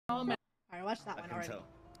Alright, watch that one already.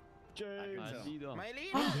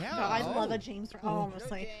 Yeah. No, I love a James.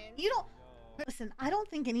 Honestly, you don't listen. I don't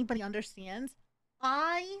think anybody understands.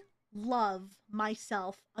 I love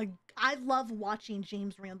myself. I love watching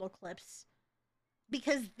James Randall clips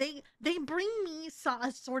because they bring me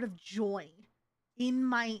a sort of joy in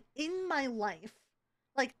my life.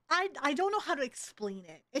 Like I don't know how to explain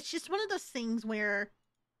it. It's just one of those things where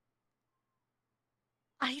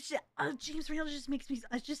James Randall just makes me.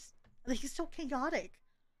 He's so chaotic.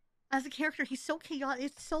 As a character, he's so chaotic.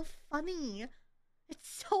 It's so funny.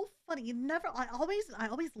 It's so funny. I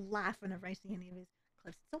always laugh whenever I see any of his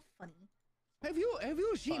clips. It's so funny. Have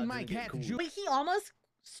you seen my cat? Cool. Wait, he almost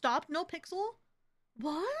stopped NoPixel?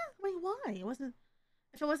 What? Wait, why?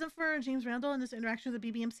 If it wasn't for James Randall and this interaction with the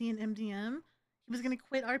BBMC and MDM, he was gonna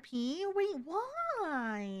quit RP? Wait,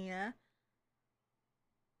 why?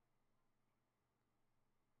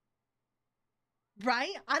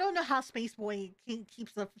 Right? I don't know how Spaceboy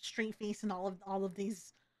keeps a straight face in all of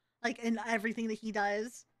these, like in everything that he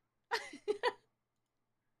does.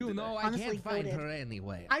 You know, I can't find her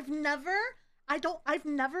anyway. I've never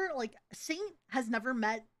like Saint has never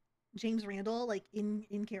met James Randall like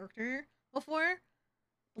in character before.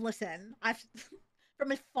 Listen, I've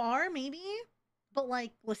from afar maybe, but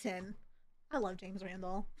like listen, I love James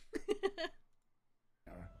Randall.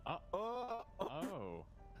 Oh.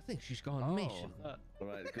 I think she's gone mission.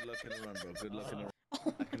 Alright, good luck in the run, bro. Good luck in the run.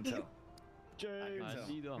 I can tell. James.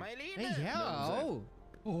 My leader. Hey, hello.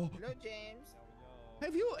 Hello, James.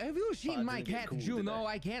 Have you seen my cat Juno?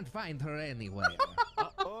 I can't find her anywhere.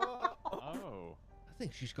 Oh. I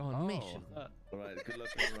think she's gone mission. Alright, good luck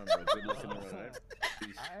in the run, bro. Good luck in the run, right?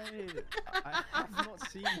 I have not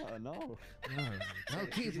seen her, no. No,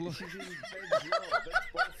 keep looking. She's in bed's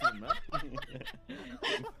bathroom, man.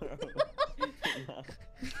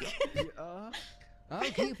 I'll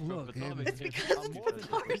keep looking. I'm more than happy to help you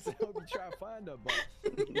try to find her, but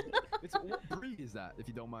what breed is that, if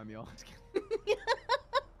you don't mind me asking?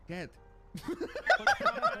 Cat.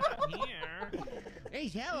 Here. Hey,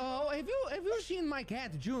 hello. Have you seen my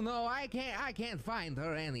cat Juno? I can't find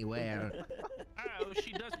her anywhere. Oh,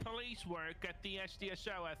 she does police work at the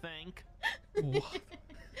SDSO, I think. What?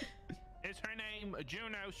 Is her name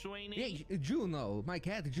Juno, Sweeney? Yeah, Juno. My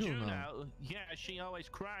cat Juno. Juno? Yeah, she always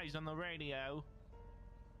cries on the radio.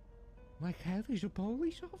 My cat is a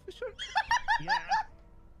police officer? Yeah.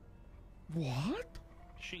 What?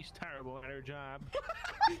 She's terrible at her job.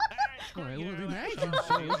 I would imagine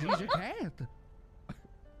so. She's a cat.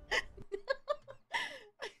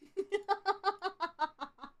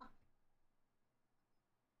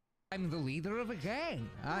 I'm the leader of a gang,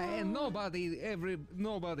 and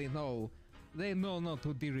nobody know. They know not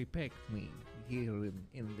to disrespect me here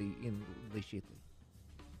in the city.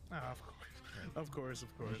 Oh, of course.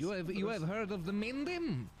 You have heard of the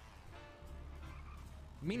mandem?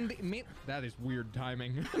 That is weird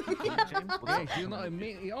timing. Yes, you know,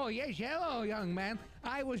 oh yes, hello, young man.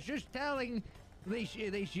 I was just telling this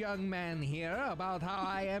young man here about how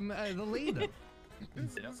I am the leader.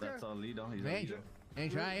 Yep, that's our leader. He's our leader.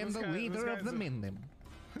 Yes, I am the leader of the mandem.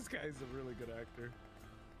 This guy's a really good actor.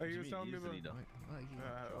 Are you telling me about?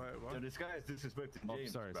 Yo, this guy is disrespecting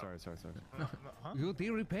James. Sorry. Huh? You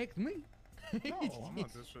disrespect me? No, I'm not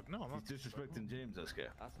disrespecting. No, I'm not. He's disrespecting James, that's scary.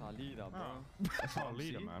 That's our leader, bro. That's our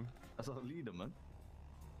leader, man. That's our leader, man.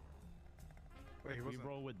 Wait, we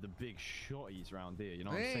roll with the big shorties round here, you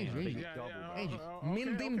know what I'm saying? Big yeah, double, yeah, bro.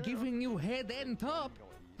 Mandem giving you head and top.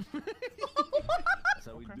 That's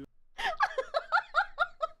how we do.